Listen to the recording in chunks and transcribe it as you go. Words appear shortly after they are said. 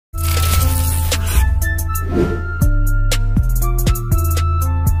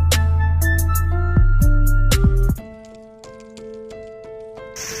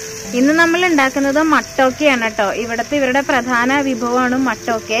നമ്മൾ ഉണ്ടാക്കുന്നത് മട്ടോക്കയാണ് കേട്ടോ. ഇവരുടെ പ്രധാന വിഭവമാണ്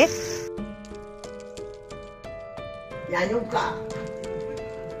മട്ടോക്കെ.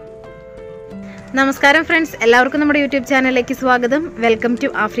 നമസ്കാരം ഫ്രണ്ട്സ്, എല്ലാവർക്കും നമ്മുടെ യൂട്യൂബ് ചാനലിലേക്ക് സ്വാഗതം. Welcome to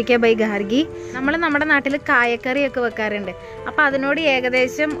Africa by Gargi. നമ്മൾ നമ്മുടെ നാട്ടിൽ കായക്കറിയൊക്കെ വെക്കാറുണ്ട്. അപ്പോൾ അതിനോട്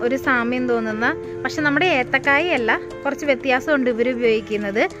ഏകദേശം ഒരു സാമ്യം തോന്നുന്ന, പക്ഷെ നമ്മുടെ ഏത്തക്കായല്ല, കുറച്ച് വ്യത്യാസമുണ്ട് ഇവർ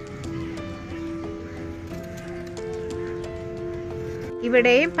ഉപയോഗിക്കുന്നത്.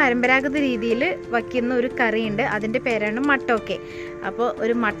 ഇവിടെയും പരമ്പരാഗത രീതിയിൽ വയ്ക്കുന്ന ഒരു കറിയുണ്ട്, അതിൻ്റെ പേരാണ് മട്ടോക്കെ. അപ്പോൾ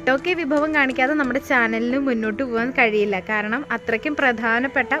ഒരു മട്ടോക്കെ വിഭവം കാണിക്കാതെ നമ്മുടെ ചാനലിന് മുന്നോട്ട് പോകാൻ കഴിയില്ല, കാരണം അത്രയ്ക്കും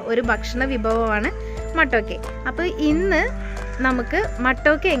പ്രധാനപ്പെട്ട ഒരു ഭക്ഷണ വിഭവമാണ് മട്ടോക്കെ. അപ്പോൾ ഇന്ന് നമുക്ക്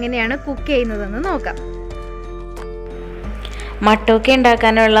മട്ടോക്കെ എങ്ങനെയാണ് കുക്ക് ചെയ്യുന്നതെന്ന് നോക്കാം. മട്ടോക്കെ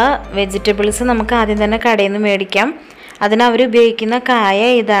ഉണ്ടാക്കാനുള്ള വെജിറ്റബിൾസ് നമുക്ക് ആദ്യം തന്നെ കടയിൽ നിന്ന് മേടിക്കാം. അതിന് അവർ ഉപയോഗിക്കുന്ന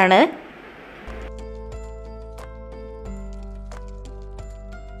കായ ഇതാണ്.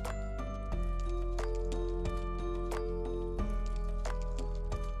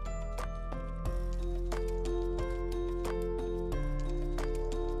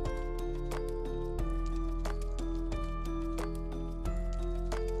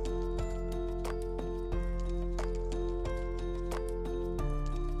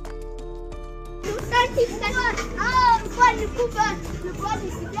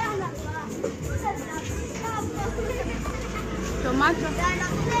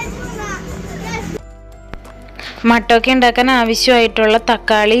 മട്ടോക്കെ ഉണ്ടാക്കാൻ ആവശ്യമായിട്ടുള്ള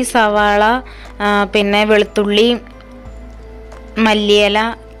തക്കാളി, സവാള, പിന്നെ വെളുത്തുള്ളി, മല്ലിയില,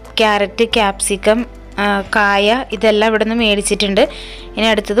 ക്യാരറ്റ്, ക്യാപ്സിക്കം, കായ, ഇതെല്ലാം ഇവിടെ നിന്ന് മേടിച്ചിട്ടുണ്ട്. ഇനി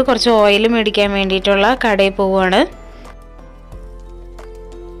അടുത്തത് കുറച്ച് ഓയിൽ മേടിക്കാൻ വേണ്ടിയിട്ടുള്ള കടയിൽ പോവുകയാണ്.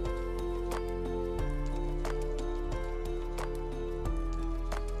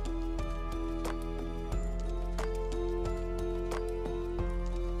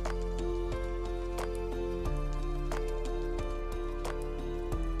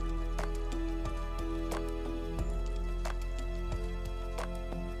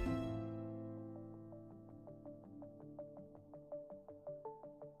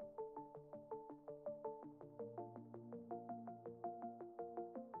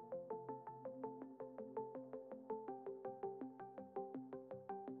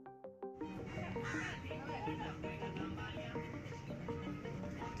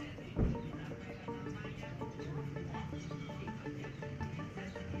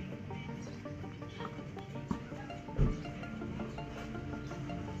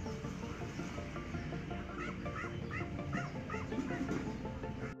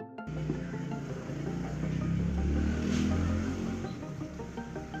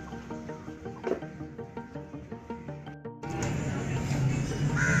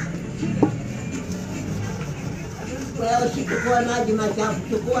 Wewe usichukue maji machafu,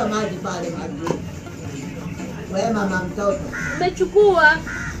 chukua maji pale maji. Wewe mama mtoto. Umechukua.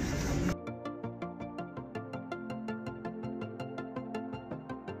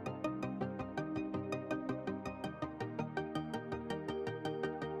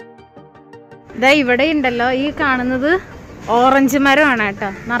 ദാ ഇവിടെ ഉണ്ടല്ലോ, ഈ കാണുന്നത് ഓറഞ്ച് മരമാണ് കേട്ടോ.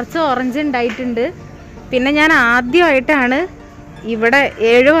 നിറച്ച് ഓറഞ്ച് ഉണ്ടായിട്ടുണ്ട്. പിന്നെ ഞാൻ ആദ്യമായിട്ടാണ് ഇവിടെ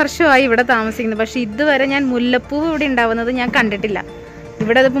 7 വർഷമായി ഇവിടെ താമസിക്കുന്നത്. പക്ഷെ ഇതുവരെ ഞാൻ മുല്ലപ്പൂവ് ഇവിടെ ഉണ്ടാവുന്നത് ഞാൻ കണ്ടിട്ടില്ല.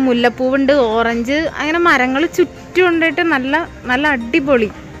 ഇവിടെ അതിപ്പോൾ മുല്ലപ്പൂവുണ്ട്, ഓറഞ്ച്, അങ്ങനെ മരങ്ങൾ ചുറ്റും ഉണ്ടായിട്ട് നല്ല നല്ല അടിപൊളി.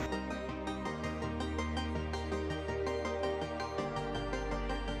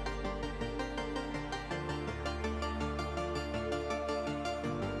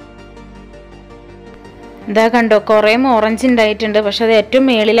 ഇതാ കണ്ടോ, കുറേ ഓറഞ്ച് ഉണ്ടായിട്ടുണ്ട്. പക്ഷെ അത് ഏറ്റവും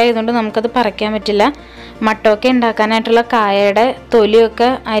മേളിലായതുകൊണ്ട് നമുക്കത് പറിക്കാൻ പറ്റില്ല. മട്ടോക്കെ ഉണ്ടാക്കാനായിട്ടുള്ള കായയുടെ തൊലിയൊക്കെ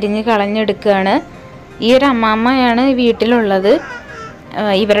അരിഞ്ഞ് കളഞ്ഞെടുക്കുകയാണ്. ഈ ഒരു അമ്മാമ്മയാണ് വീട്ടിലുള്ളത്.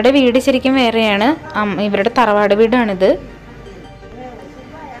 ഇവരുടെ വീട് ശരിക്കും വേറെയാണ്, ഇവരുടെ തറവാട് വീടാണിത്.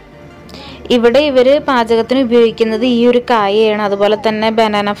 ഇവിടെ ഇവർ പാചകത്തിന് ഉപയോഗിക്കുന്നത് ഈ ഒരു കായയാണ്. അതുപോലെ തന്നെ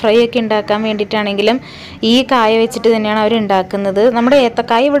ബനാന ഫ്രൈ ഒക്കെ ഉണ്ടാക്കാൻ വേണ്ടിയിട്ടാണെങ്കിലും ഈ കായ വെച്ചിട്ട് തന്നെയാണ് അവർ ഉണ്ടാക്കുന്നത്. നമ്മുടെ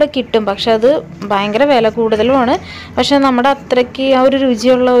ഏത്തക്കായ ഇവിടെ കിട്ടും, പക്ഷെ അത് ഭയങ്കര വില കൂടുതലുമാണ്. പക്ഷെ നമ്മുടെ അത്രയ്ക്ക് ആ ഒരു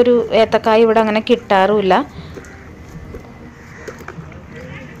രുചിയുള്ള ഒരു ഏത്തക്കായ ഇവിടെ അങ്ങനെ കിട്ടാറുമില്ല.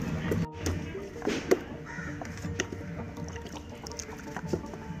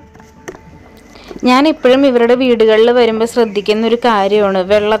 ഞാൻ എപ്പോഴും ഇവരുടെ വീടുകളിൽ വരുമ്പോൾ ശ്രദ്ധിക്കുന്ന ഒരു കാര്യമാണ്,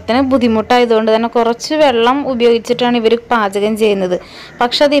 വെള്ളത്തിന് ബുദ്ധിമുട്ടായതുകൊണ്ട് തന്നെ കുറച്ച് വെള്ളം ഉപയോഗിച്ചിട്ടാണ് ഇവർ പാചകം ചെയ്യുന്നത്.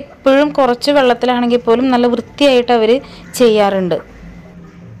 പക്ഷെ അത് എപ്പോഴും കുറച്ച് വെള്ളത്തിലാണെങ്കിൽ പോലും നല്ല വൃത്തിയായിട്ട് അവർ ചെയ്യാറുണ്ട്.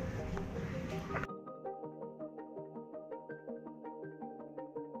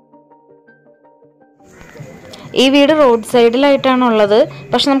 ഈ വീട് റോഡ് സൈഡിലായിട്ടാണുള്ളത്.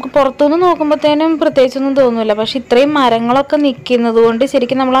 പക്ഷെ നമുക്ക് പുറത്തുനിന്ന് നോക്കുമ്പോഴത്തേനും പ്രത്യേകിച്ചൊന്നും തോന്നില്ല. പക്ഷെ ഇത്രയും മരങ്ങളൊക്കെ നിൽക്കുന്നത് കൊണ്ട്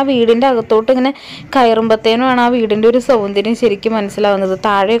ശരിക്കും നമ്മൾ ആ വീടിൻ്റെ അകത്തോട്ട് ഇങ്ങനെ കയറുമ്പോഴത്തേനുമാണ് ആ വീടിൻ്റെ ഒരു സൗന്ദര്യം ശരിക്കും മനസ്സിലാവുന്നത്.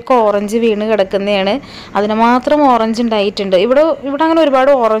 താഴെയൊക്കെ ഓറഞ്ച് വീണ് കിടക്കുന്നതാണ്. അതിന് മാത്രം ഓറഞ്ച് ഉണ്ടായിട്ടുണ്ട്. ഇവിടെ അങ്ങനെ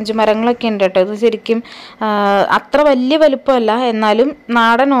ഒരുപാട് ഓറഞ്ച് മരങ്ങളൊക്കെ ഉണ്ട് കേട്ടോ. ഇത് ശരിക്കും അത്ര വലിയ വലുപ്പമല്ല, എന്നാലും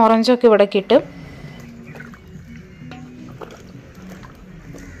നാടൻ ഓറഞ്ചൊക്കെ ഇവിടെ കിട്ടും.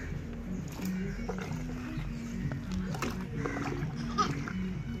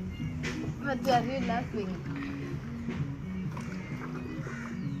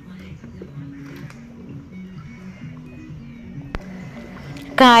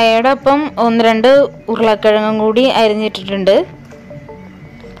 കായയുടെ ഒപ്പം 1-2 ഉരുളക്കിഴങ്ങും കൂടി അരിഞ്ഞിട്ടിട്ടുണ്ട്.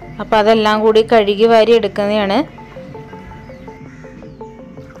 അപ്പം അതെല്ലാം കൂടി കഴുകി വാരി എടുക്കുന്നതാണ്.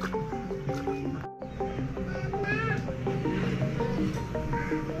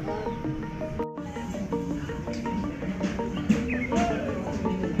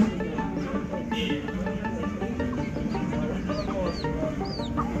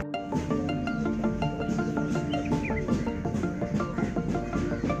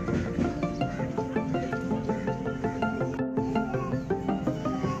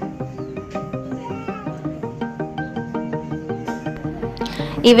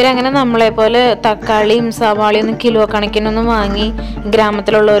 ഇവരങ്ങനെ നമ്മളെപ്പോലെ തക്കാളിയും സവാളയും ഒന്നും കിലോ കണക്കിനൊന്നും വാങ്ങി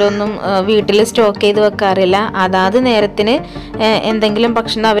ഗ്രാമത്തിലുള്ളവരൊന്നും വീട്ടിൽ സ്റ്റോക്ക് ചെയ്ത് വെക്കാറില്ല. അതാത് നേരത്തിന് എന്തെങ്കിലും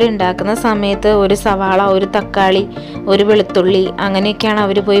ഭക്ഷണം അവരുണ്ടാക്കുന്ന സമയത്ത് ഒരു സവാള, ഒരു തക്കാളി, ഒരു വെളുത്തുള്ളി അങ്ങനെയൊക്കെയാണ്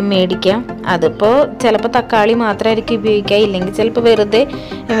അവർ പോയി മേടിക്കുക. അതിപ്പോൾ ചിലപ്പോൾ തക്കാളി മാത്രമായിരിക്കും ഉപയോഗിക്കുക, ഇല്ലെങ്കിൽ ചിലപ്പോൾ വെറുതെ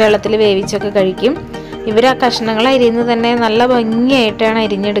വെള്ളത്തിൽ വേവിച്ചൊക്കെ കഴിക്കും. ഇവർ ആ കഷ്ണങ്ങൾ അരിയുന്നത് തന്നെ നല്ല ഭംഗിയായിട്ടാണ്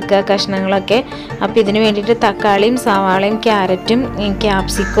അരിഞ്ഞെടുക്കുക കഷ്ണങ്ങളൊക്കെ. അപ്പോൾ ഇതിന് വേണ്ടിയിട്ട് തക്കാളിയും സവാളയും ക്യാരറ്റും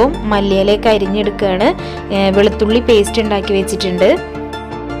ക്യാപ്സിക്കവും മല്ലിയിലയൊക്കെ അരിഞ്ഞെടുക്കുകയാണ്. വെളുത്തുള്ളി പേസ്റ്റ് ഉണ്ടാക്കി വെച്ചിട്ടുണ്ട്.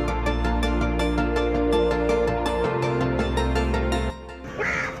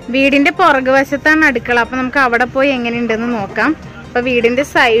 വീടിൻ്റെ പുറകുവശത്താണ് അടുക്കള. അപ്പോൾ നമുക്ക് അവിടെ പോയി എങ്ങനെയുണ്ടെന്ന് നോക്കാം. അപ്പോൾ വീടിൻ്റെ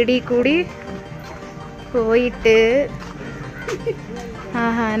സൈഡിൽ കൂടി പോയിട്ട്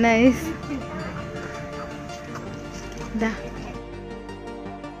ആഹാ നൈസ്.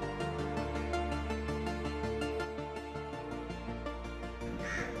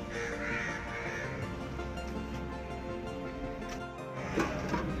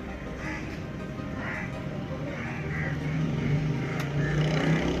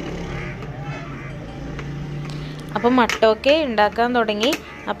 അപ്പോൾ മട്ടയൊക്കെ ഉണ്ടാക്കാൻ തുടങ്ങി.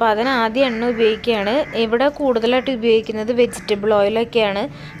 അപ്പോൾ അതിന് ആദ്യം എണ്ണ ഉപയോഗിക്കുകയാണ്. ഇവിടെ കൂടുതലായിട്ട് ഉപയോഗിക്കുന്നത് വെജിറ്റബിൾ ഓയിലൊക്കെയാണ്.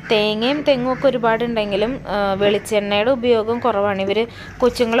 തേങ്ങയും തെങ്ങും ഒക്കെ ഒരുപാടുണ്ടെങ്കിലും വെളിച്ചെണ്ണയുടെ ഉപയോഗം കുറവാണ്. ഇവർ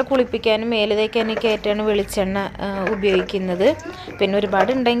കൊച്ചുങ്ങളെ കുളിപ്പിക്കാനും മേല് തേക്കാനൊക്കെ ആയിട്ടാണ് വെളിച്ചെണ്ണ ഉപയോഗിക്കുന്നത്. പിന്നെ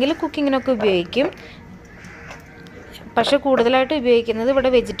ഒരുപാടുണ്ടെങ്കിൽ കുക്കിങ്ങിനൊക്കെ ഉപയോഗിക്കും. പക്ഷെ കൂടുതലായിട്ട് ഉപയോഗിക്കുന്നത് ഇവിടെ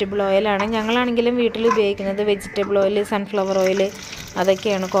വെജിറ്റബിൾ ഓയിലാണ്. ഞങ്ങളാണെങ്കിലും വീട്ടിൽ ഉപയോഗിക്കുന്നത് വെജിറ്റബിൾ ഓയിൽ, സൺഫ്ലവർ ഓയിൽ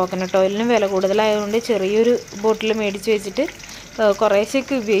അതൊക്കെയാണ്. കോക്കനട്ട് ഓയിലിനും വില കൂടുതലായതുകൊണ്ട് ചെറിയൊരു ബോട്ടിൽ മേടിച്ച് വെച്ചിട്ട്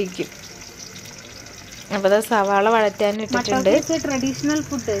കുറേശ്ശൊക്കെ ഉപയോഗിക്കും. അപ്പോൾ അത് സവാള വഴറ്റാൻ ഇട്ടിട്ടുണ്ട്. Traditional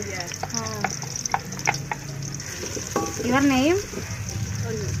food. Your name?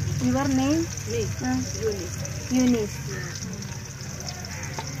 Younis.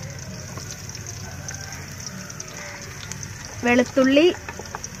 വെളുത്തുള്ളി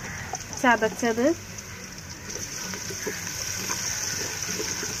ചതച്ചത്,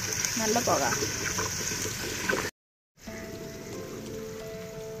 നല്ല പുക.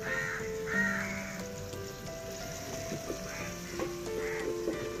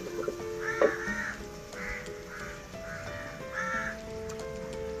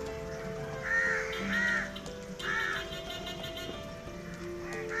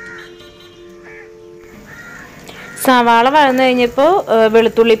 സവാള വഴന്നു കഴിഞ്ഞപ്പോൾ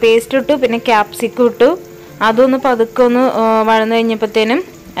വെളുത്തുള്ളി പേസ്റ്റ് ഇട്ടു, പിന്നെ ക്യാപ്സിക്കം ഇട്ടു. അതൊന്ന് പതുക്കെ ഒന്ന് വഴന്നു കഴിഞ്ഞപ്പോഴത്തേനും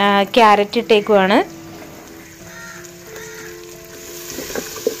ക്യാരറ്റ് ഇട്ടേക്കുവാണ്.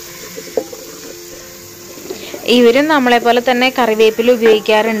 ഇവരും നമ്മളെപ്പോലെ തന്നെ കറിവേപ്പില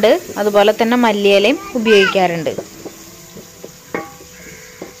ഉപയോഗിക്കാറുണ്ട്, അതുപോലെ തന്നെ മല്ലിയിലയും ഉപയോഗിക്കാറുണ്ട്.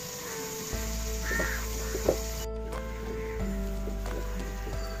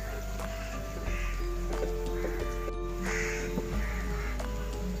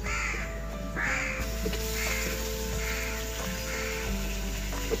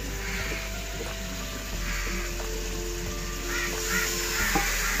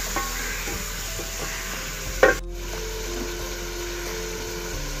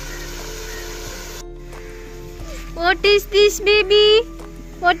 What is this, baby?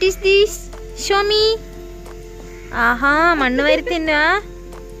 What is this? Show me. Aha, മണ്ണ് വാരി തിന്നാ.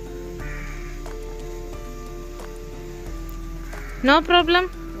 No problem.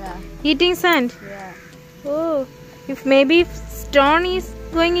 Yeah. Eating sand. Yeah. Oh, maybe if stone is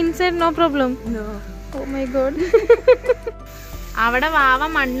going inside, no problem. No. Oh my god. അവിടെ വാവ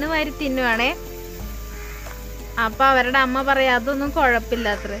മണ്ണ് വാരി തിന്നുവാണേ. അപ്പൊ അവരുടെ അമ്മ പറയാ അതൊന്നും കുഴപ്പമില്ല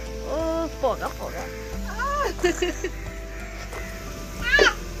അത്ര. ഓ പോക പോക.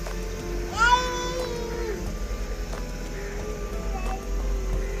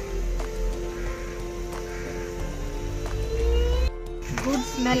 Good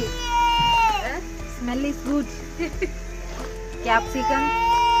smell. Smell is good. Capsicum.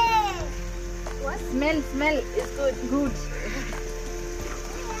 What? Smell It's good. good.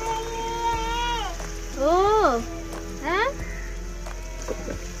 Oh. Huh?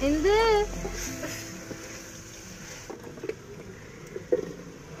 എന്ത്?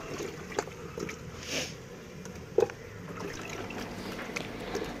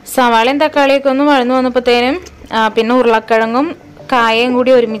 സവാളയും തക്കാളിയൊക്കെ ഒന്ന് വഴന്നു വന്നപ്പോഴത്തേനും പിന്നെ ഉരുളക്കിഴങ്ങും കായയും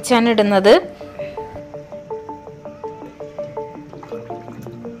കൂടി ഒരുമിച്ചാണ് ഇടുന്നത്.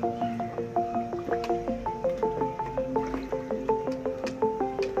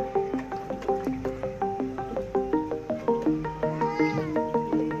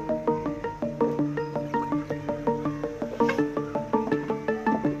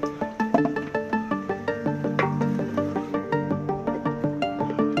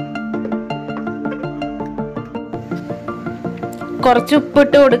 കുറച്ച്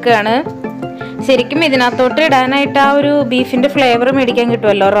ഉപ്പിട്ട് കൊടുക്കുകയാണ്. ശരിക്കും ഇതിനകത്തോട്ട് ഇടാനായിട്ട് ആ ഒരു ബീഫിന്റെ ഫ്ലേവർ മേടിക്കാൻ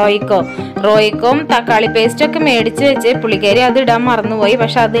കിട്ടുമല്ലോ, റോയിക്കോം തക്കാളി പേസ്റ്റ് ഒക്കെ മേടിച്ച് വെച്ച് പുള്ളിക്കാരി അത് ഇടാൻ മറന്നുപോയി.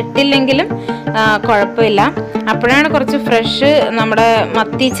 പക്ഷെ അത് ഇട്ടില്ലെങ്കിലും കുഴപ്പമില്ല. അപ്പോഴാണ് കുറച്ച് ഫ്രഷ് നമ്മുടെ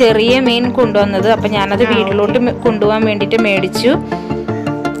മത്തി ചെറിയ മീൻ കൊണ്ടുവന്നത്. അപ്പം ഞാനത് വീട്ടിലോട്ട് കൊണ്ടുപോകാൻ വേണ്ടിയിട്ട് മേടിച്ചു.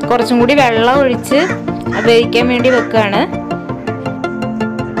 കുറച്ചും കൂടി വെള്ളം ഒഴിച്ച് വേവിക്കാൻ വേണ്ടി വെക്കുകയാണ്.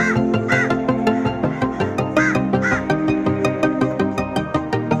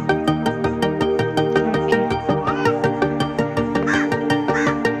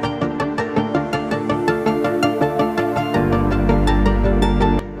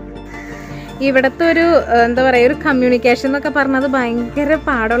 ഇവിടുത്തെ ഒരു എന്താ പറയുക, ഒരു കമ്മ്യൂണിക്കേഷൻ എന്നൊക്കെ പറഞ്ഞത് ഭയങ്കര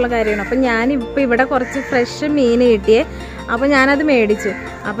പാടുള്ള കാര്യമാണ്. അപ്പം ഞാനിപ്പോൾ ഇവിടെ കുറച്ച് ഫ്രഷ് മീൻ കിട്ടിയേ, അപ്പോൾ ഞാനത് മേടിച്ചു.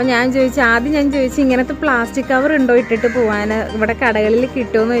 അപ്പോൾ ആദ്യം ഞാൻ ചോദിച്ചു ഇങ്ങനത്തെ പ്ലാസ്റ്റിക് കവർ ഉണ്ടോ ഇട്ടിട്ട് പോകാൻ, ഇവിടെ കടകളിൽ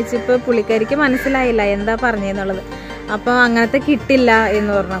കിട്ടുമെന്ന് ചോദിച്ചപ്പോൾ പുള്ളിക്കാരിക്ക് മനസ്സിലായില്ല എന്താ പറഞ്ഞതെന്നുള്ളത്. അപ്പോൾ അങ്ങനത്തെ കിട്ടില്ല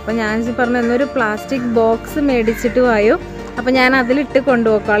എന്ന് പറഞ്ഞു. അപ്പോൾ ഞാൻ പറഞ്ഞു എന്നൊരു പ്ലാസ്റ്റിക് ബോക്സ് മേടിച്ചിട്ട് പോയോ, അപ്പോൾ ഞാൻ അതിലിട്ട്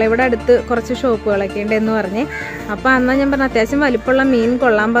കൊണ്ടുപോക്കോളാം, ഇവിടെ അടുത്ത് കുറച്ച് ഷോപ്പുകളൊക്കെ ഉണ്ട് എന്ന് പറഞ്ഞ്. അപ്പോൾ അന്നാ ഞാൻ പറഞ്ഞു അത്യാവശ്യം വലിപ്പമുള്ള മീൻ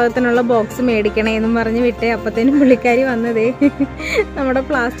കൊള്ളാൻ പാകത്തിനുള്ള ബോക്സ് മേടിക്കണേ എന്നും പറഞ്ഞ് വിട്ടേ. അപ്പോഴത്തേനും പുള്ളിക്കാരി വന്നതേ നമ്മുടെ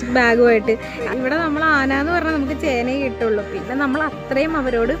പ്ലാസ്റ്റിക് ബാഗുമായിട്ട്. ഇവിടെ നമ്മൾ ആന എന്ന് പറഞ്ഞാൽ നമുക്ക് ചേനയെ കിട്ടുള്ളൂ. പിന്നെ നമ്മൾ അത്രയും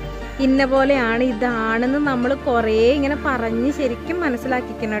അവരോട് ഇന്ന പോലെയാണ് ഇതാണെന്ന് നമ്മൾ കുറേ ഇങ്ങനെ പറഞ്ഞ് ശരിക്കും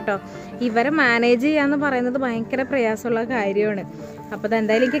മനസ്സിലാക്കിക്കണം കേട്ടോ. ഇവരെ മാനേജ് ചെയ്യാന്ന് പറയുന്നത് ഭയങ്കര പ്രയാസമുള്ള കാര്യമാണ്. അപ്പോൾ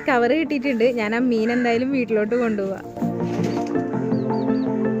അതെന്തായാലും എനിക്ക് കവർ കിട്ടിയിട്ടുണ്ട്. ഞാൻ ആ മീൻ എന്തായാലും വീട്ടിലോട്ട് കൊണ്ടുപോവാം.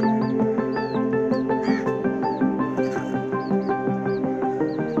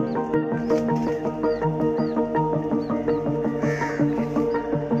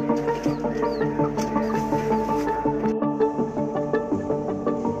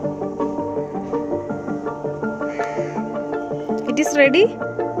 It is ready?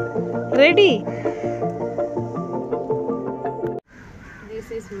 Ready? This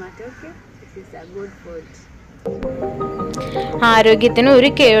is matoke. This is a good food. ആരോഗ്യത്തിന് ഒരു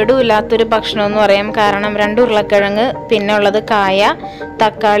കേടുമില്ലാത്തൊരു ഭക്ഷണം എന്ന് പറയാം. കാരണം 2 ഉരുളക്കിഴങ്ങ്, പിന്നെ ഉള്ളത് കായ,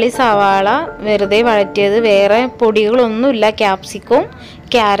 തക്കാളി, സവാള വെറുതെ വഴറ്റിയത്, വേറെ പൊടികളൊന്നുമില്ല, ക്യാപ്സിക്കവും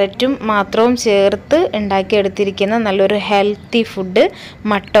ക്യാരറ്റും മാത്രവും ചേർത്ത് ഉണ്ടാക്കിയെടുത്തിരിക്കുന്ന നല്ലൊരു ഹെൽത്തി ഫുഡ്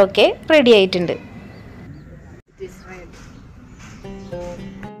മട്ടൊക്കെ റെഡി ആയിട്ടുണ്ട്. It is red.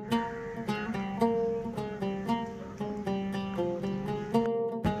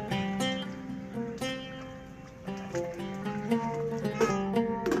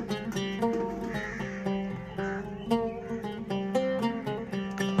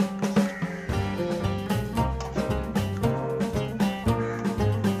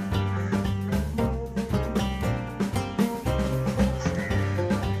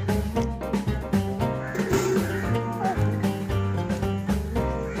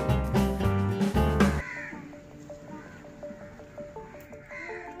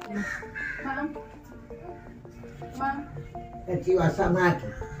 Katiwa samaki.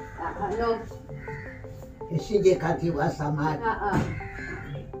 No. Isije katiwa samaki.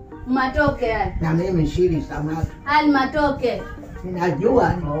 Matoke. Na mimi shili samaki. Matoke. Ninajua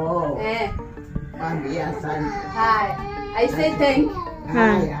no. Eh. Mwambia asante. Hi. I say thank you.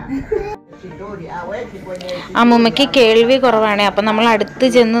 Haya. അമ്മൂമ്മയ്ക്ക് കേൾവി കുറവാണ്. അപ്പം നമ്മൾ അടുത്ത്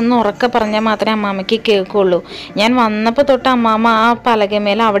ചെന്നൊന്ന് ഉറക്കെ പറഞ്ഞാൽ മാത്രമേ അമ്മാമ്മയ്ക്ക് കേൾക്കുള്ളൂ. ഞാൻ വന്നപ്പോൾ തൊട്ട് അമ്മാമ്മ ആ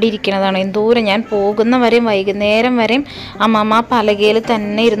പലകമേൽ അവിടെ ഇരിക്കുന്നതാണ്. എന്തോരം ഞാൻ പോകുന്ന വരെയും വൈകുന്നേരം വരെയും അമ്മാമ്മ ആ പലകയിൽ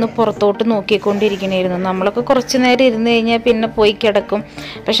തന്നെ ഇരുന്ന് പുറത്തോട്ട് നോക്കിക്കൊണ്ടിരിക്കണമായിരുന്നു. നമ്മളൊക്കെ കുറച്ച് നേരം ഇരുന്ന് കഴിഞ്ഞാൽ പിന്നെ പോയി കിടക്കും.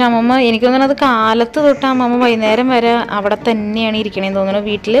 പക്ഷെ അമ്മമ്മ എനിക്ക് തോന്നുന്നത് കാലത്ത് തൊട്ട് അമ്മമ്മ വൈകുന്നേരം വരെ അവിടെ തന്നെയാണ് ഇരിക്കണേന്ന് തോന്നുന്നു.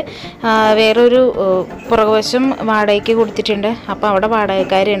 വീട്ടിൽ വേറൊരു പുറകുവശം വാടകയ്ക്ക് കൊടുത്തിട്ടുണ്ട്. അപ്പോൾ അവിടെ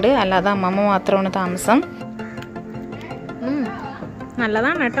വാടകക്കാരുണ്ട്, അല്ലാതെ അമ്മമ്മ മാത്രമാണ് താമസം.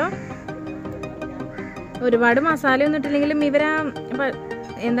 നല്ലതാണ് കേട്ടോ. ഒരുപാട് മസാല ഒന്നും ഇട്ടില്ലെങ്കിലും ഇവരാ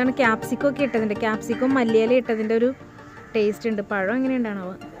എന്താണ് ക്യാപ്സിക്കം ഒക്കെ ഇട്ടതിൻ്റെ, ക്യാപ്സിക്കം മല്ലിയില ഇട്ടതിൻ്റെ ഒരു ടേസ്റ്റ് ഉണ്ട്. പഴം എങ്ങനെയുണ്ടാണോ?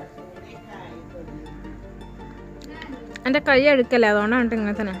 എൻ്റെ കൈ അഴുക്കല്ലേ, അതുകൊണ്ടാണ്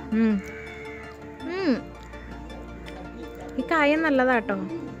ഇങ്ങനെ തന്നെ. ഈ കായ നല്ലതാട്ടോ.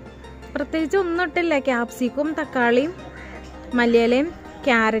 പ്രത്യേകിച്ച് ഒന്നും ഇട്ടില്ല. ക്യാപ്സിക്കും തക്കാളിയും മല്ലിയിലയും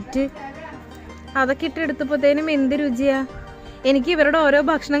ക്യാരറ്റ് അതൊക്കെ ഇട്ടെടുത്തപ്പോഴത്തേനും എന്ത് രുചിയാ. എനിക്ക് ഇവരുടെ ഓരോ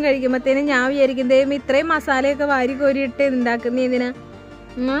ഭക്ഷണം കഴിക്കുമ്പോഴത്തേനും ഞാൻ വിചാരിക്കുന്നതും ഇത്രയും മസാലയൊക്കെ വാരി കോരിയിട്ട് ഉണ്ടാക്കുന്ന ഇതിന്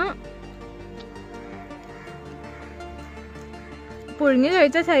പുഴുങ്ങി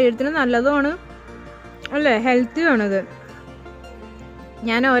കഴിച്ചാൽ ശരീരത്തിന് നല്ലതുമാണ് അല്ലേ, ഹെൽത്തിയാണിത്.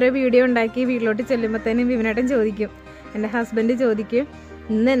 ഞാൻ ഓരോ വീഡിയോ ഉണ്ടാക്കി വീട്ടിലോട്ട് ചെല്ലുമ്പോഴത്തേനും വിവനേട്ടൻ ചോദിക്കും, എൻ്റെ ഹസ്ബൻഡ് ചോദിക്കും,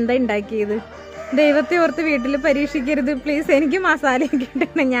 ഇന്ന് എന്താ ഉണ്ടാക്കിയത്? ദൈവത്തെ ഓർത്ത് വീട്ടിൽ പരീക്ഷിക്കരുത് പ്ലീസ്, എനിക്ക് മസാലയൊക്കെ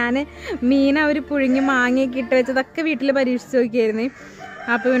ഇട്ടിട്ടുണ്ട്. ഞാൻ മീൻ അവർ പുഴുങ്ങി മാങ്ങയൊക്കെ ഇട്ട് വെച്ചതൊക്കെ വീട്ടിൽ പരീക്ഷിച്ച് നോക്കിയായിരുന്നു.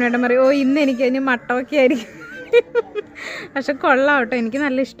 അപ്പോൾ വിനോദം പറയും, ഓ ഇന്ന് എനിക്ക് അതിന് മട്ടമൊക്കെ ആയിരിക്കും. പക്ഷെ കൊള്ളാം കേട്ടോ, എനിക്ക്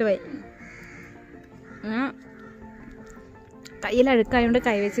നല്ല ഇഷ്ടമായി. കയ്യിൽ അഴുക്കായതുകൊണ്ട്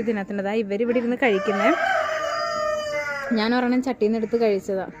കൈവച്ച് തിന്നത്തിൻ്റെതാ ഇവരിവിടെ ഇരുന്ന് കഴിക്കുന്നത്. ഞാൻ ഒരെണ്ണം ചട്ടിയിൽ നിന്ന് എടുത്ത്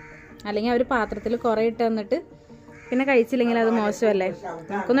കഴിച്ചതാണ്. അല്ലെങ്കിൽ അവർ പാത്രത്തിൽ കുറേ ഇട്ട് തന്നിട്ട് പിന്നെ കഴിച്ചില്ലെങ്കിൽ അത് മോശമല്ലേ.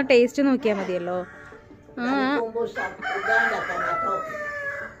 നമുക്കൊന്ന് ടേസ്റ്റ് നോക്കിയാൽ മതിയല്ലോ.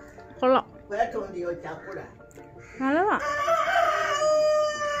 കൊള്ളാം, നല്ലതാ.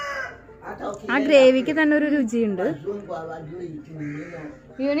 ആ ഗ്രേവിക്ക് തന്നെ ഒരു രുചിയുണ്ട്.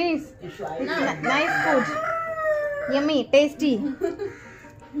 യൂണീസ് നൈസ് ഫുഡ്, യമ്മി ടേസ്റ്റി.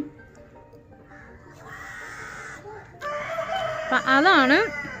 അതാണ്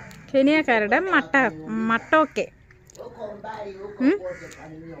കെനിയക്കാരുടെ മട്ടോക്കെ.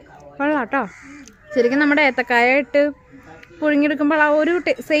 കൊള്ളാട്ടോ. ശരിക്കും നമ്മുടെ ഏത്തക്കായ ഇട്ട് പുഴുങ്ങിയെടുക്കുമ്പോൾ ആ ഒരു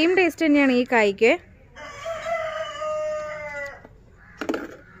സെയിം ടേസ്റ്റ് തന്നെയാണ് ഈ കായ്ക്ക്.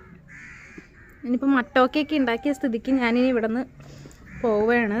 ഇനിയിപ്പോൾ മട്ടോക്കൊക്കെ ഉണ്ടാക്കിയ സ്ഥിതിക്ക് ഞാനിനി ഇവിടെ നിന്ന്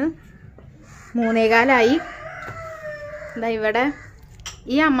പോവുകയാണ്. 3:15 എന്താ ഇവിടെ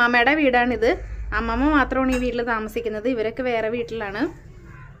ഈ അമ്മാമ്മയുടെ വീടാണിത്. അമ്മമ്മ മാത്രമാണ് ഈ വീട്ടിൽ താമസിക്കുന്നത്. ഇവരൊക്കെ വേറെ വീട്ടിലാണ്.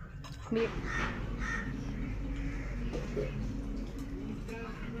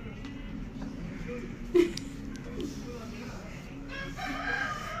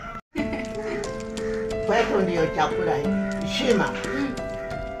 Kwetu ndio chakula shima.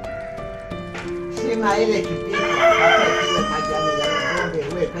 Shima ile kipikwa hapa kiwe majani ya ng'ombe,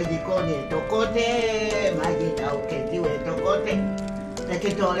 weka jikoni tokote, maji tauketiwe tokote.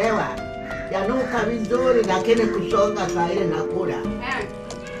 Yakitolewa yanuka vizuri, lakini kusonga saa ile nakula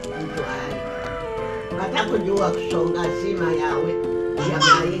mtu hai. Hata kujua kusonga shima yawe ya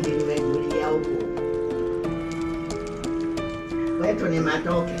mahindi nimejulia huko. Kwetu ni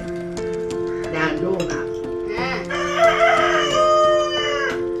matoke na nduma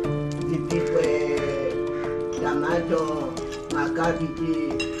zipikwe, tomato, makabiji,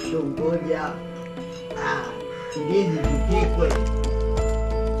 tunguja, ndizi zipikwe,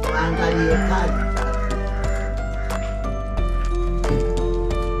 waangalie kazi.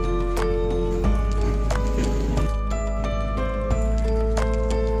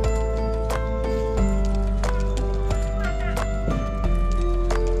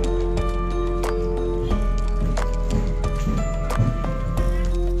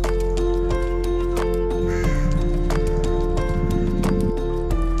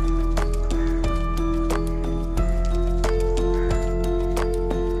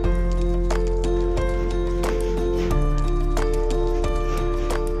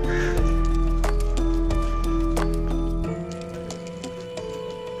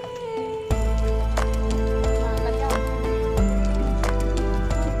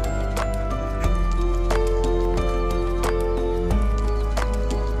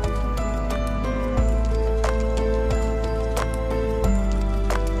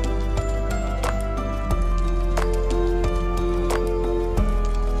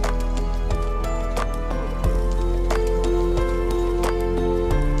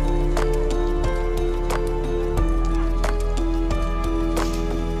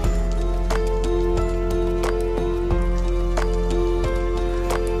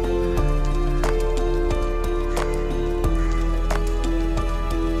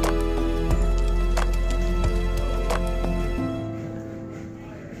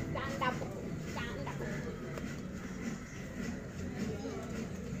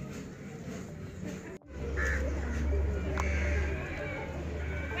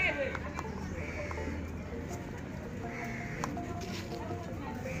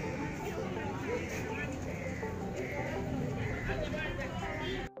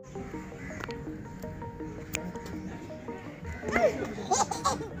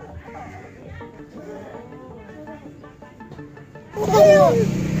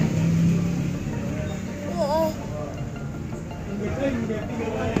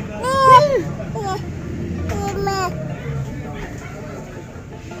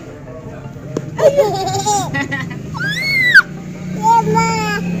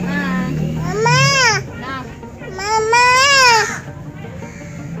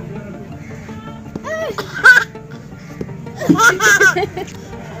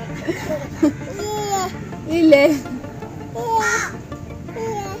 ഇല്ലേ?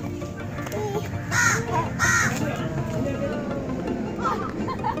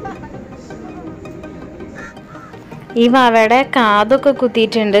 ഈ വാവയുടെ കാതൊക്കെ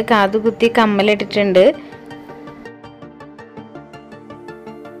കുത്തിയിട്ടുണ്ട്, കാത് കുത്തി കമ്മലിട്ടിട്ടുണ്ട്.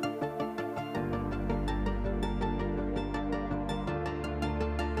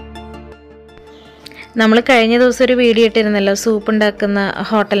 നമ്മൾ കഴിഞ്ഞ ദിവസം ഒരു video ഇട്ടിരുന്നല്ലോ, soup ഉണ്ടാക്കുന്ന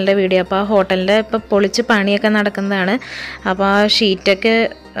ഹോട്ടലിൻ്റെ വീഡിയോ. അപ്പോൾ ആ ഹോട്ടലിൻ്റെ ഇപ്പോൾ പൊളിച്ച് പണിയൊക്കെ നടക്കുന്നതാണ്. അപ്പോൾ ആ ഷീറ്റൊക്കെ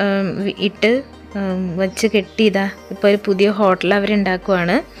ഇട്ട് വെച്ച് കെട്ടിയതാ ഇപ്പോൾ ഒരു പുതിയ ഹോട്ടൽ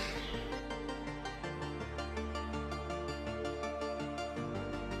അവരുണ്ടാക്കുവാണ്.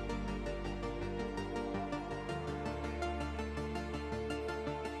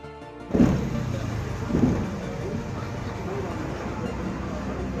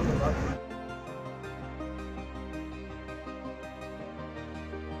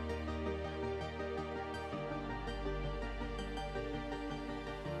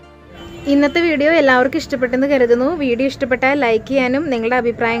 ഇന്നത്തെ വീഡിയോ എല്ലാവർക്കും ഇഷ്ടപ്പെട്ടെന്ന് കരുതുന്നു. വീഡിയോ ഇഷ്ടപ്പെട്ടാൽ ലൈക്ക് ചെയ്യാനും നിങ്ങളുടെ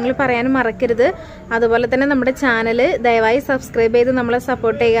അഭിപ്രായങ്ങൾ പറയാനും മറക്കരുത്. അതുപോലെ തന്നെ നമ്മുടെ ചാനൽ ദയവായി സബ്സ്ക്രൈബ് ചെയ്ത് നമ്മളെ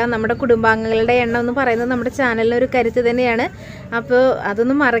സപ്പോർട്ട് ചെയ്യുക. നമ്മുടെ കുടുംബാംഗങ്ങളുടെ എണ്ണം എന്ന് പറയുന്നത് നമ്മുടെ ചാനലിന് ഒരു കരുത്ത് തന്നെയാണ്. അപ്പോൾ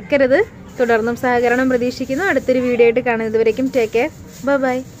അതൊന്നും മറക്കരുത്. തുടർന്നും സഹകരണം പ്രതീക്ഷിക്കുന്നു. അടുത്തൊരു വീഡിയോ ആയിട്ട് കാണുന്നതുവരേക്കും ടേക്ക് കെയർ.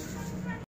 ബൈ.